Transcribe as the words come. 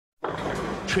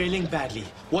Trailing badly.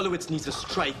 Wolowitz needs a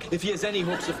strike if he has any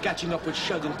hopes of catching up with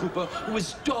Sheldon Cooper, who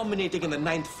is dominating in the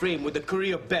 9th frame with a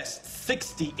career best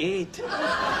 68. Hey,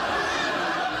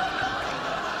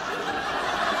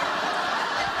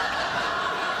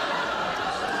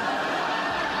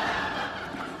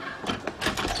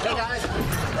 guys.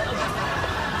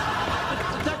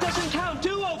 That doesn't count.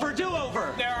 Do-over,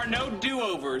 do-over. There are no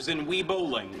do-overs in Wii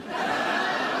Bowling.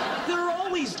 There are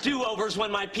always do-overs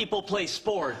when my people play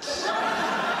sports.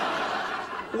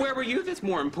 Where were you that's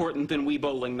more important than Wii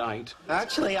Bowling Night?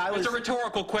 Actually, I was... It's a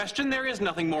rhetorical question. There is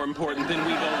nothing more important than Wii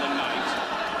Bowling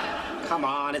Night. Come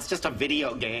on, it's just a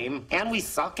video game, and we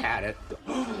suck at it.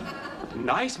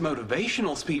 Nice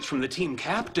motivational speech from the team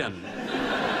captain.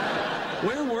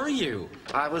 Where were you?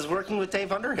 I was working with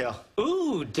Dave Underhill.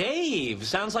 Ooh, Dave.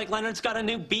 Sounds like Leonard's got a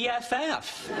new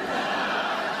BFF.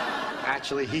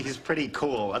 Actually, he's pretty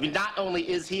cool. I mean, not only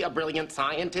is he a brilliant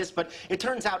scientist, but it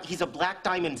turns out he's a Black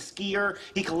Diamond skier.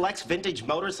 He collects vintage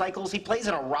motorcycles. He plays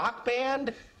in a rock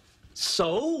band.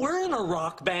 So, we're in a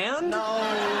rock band? No.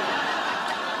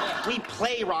 We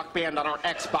play rock band on our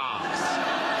Xbox.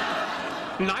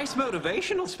 Nice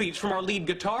motivational speech from our lead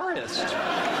guitarist.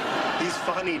 He's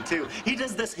funny, too. He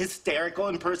does this hysterical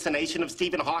impersonation of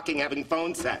Stephen Hawking having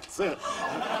phone sex.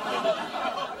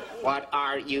 What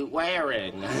are you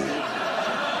wearing?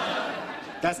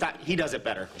 That's not... He does it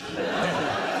better.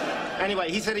 Anyway,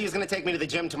 he said he was going to take me to the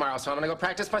gym tomorrow, so I'm going to go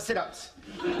practice my sit-ups.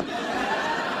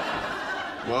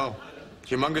 Whoa.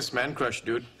 Humongous man crush,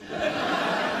 dude.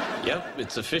 Yep,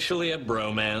 it's officially a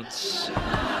bromance.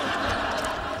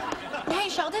 Hey,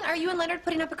 Sheldon, are you and Leonard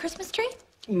putting up a Christmas tree?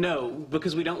 No,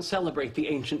 because we don't celebrate the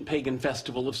ancient pagan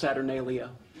festival of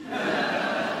Saturnalia.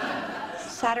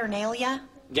 Saturnalia?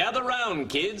 Gather round,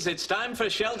 kids. It's time for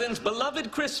Sheldon's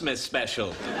beloved Christmas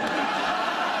special.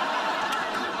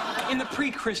 In the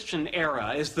pre-Christian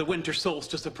era, as the winter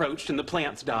solstice approached and the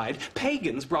plants died,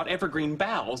 pagans brought evergreen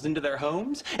boughs into their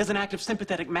homes as an act of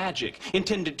sympathetic magic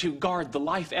intended to guard the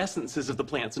life essences of the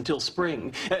plants until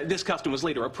spring. This custom was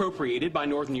later appropriated by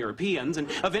Northern Europeans,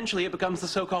 and eventually it becomes the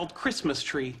so-called Christmas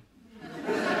tree.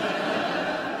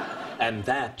 And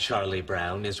that, Charlie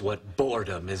Brown, is what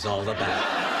boredom is all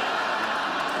about.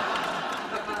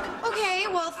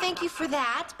 Well, thank you for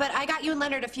that, but I got you and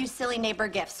Leonard a few silly neighbor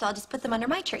gifts, so I'll just put them under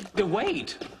my tree.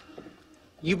 Wait.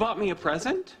 You bought me a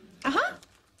present? Uh-huh.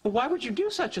 Well, why would you do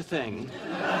such a thing?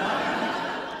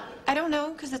 I don't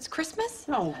know, because it's Christmas?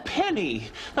 Oh, Penny.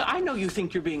 I know you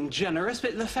think you're being generous,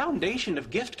 but the foundation of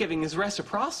gift-giving is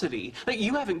reciprocity.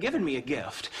 You haven't given me a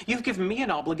gift. You've given me an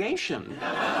obligation.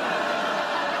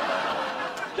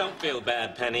 Don't feel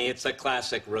bad, Penny. It's a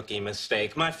classic rookie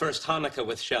mistake. My first Hanukkah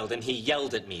with Sheldon, he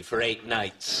yelled at me for 8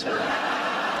 nights.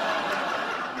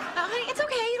 Honey, it's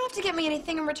okay. You don't have to get me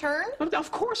anything in return.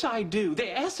 Of course I do.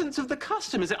 The essence of the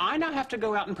custom is that I now have to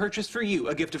go out and purchase for you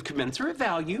a gift of commensurate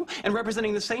value and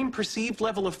representing the same perceived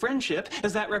level of friendship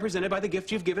as that represented by the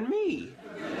gift you've given me.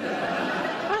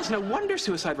 Well, it's no wonder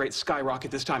suicide rates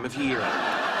skyrocket this time of year.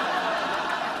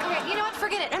 Okay, you know what?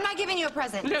 Forget it. I'm not giving you a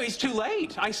present. No, it's too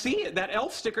late. I see it. That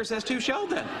elf sticker says to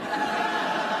Sheldon.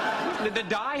 The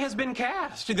die has been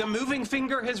cast. The moving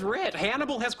finger has writ.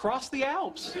 Hannibal has crossed the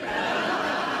Alps. I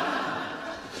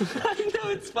know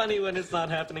it's funny when it's not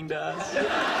happening to us.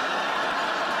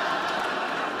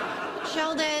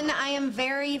 Sheldon, I am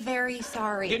very, very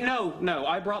sorry. No,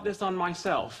 I brought this on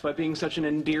myself by being such an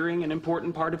endearing and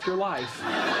important part of your life.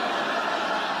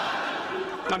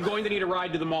 I'm going to need a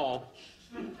ride to the mall.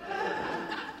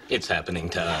 It's happening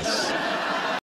to us.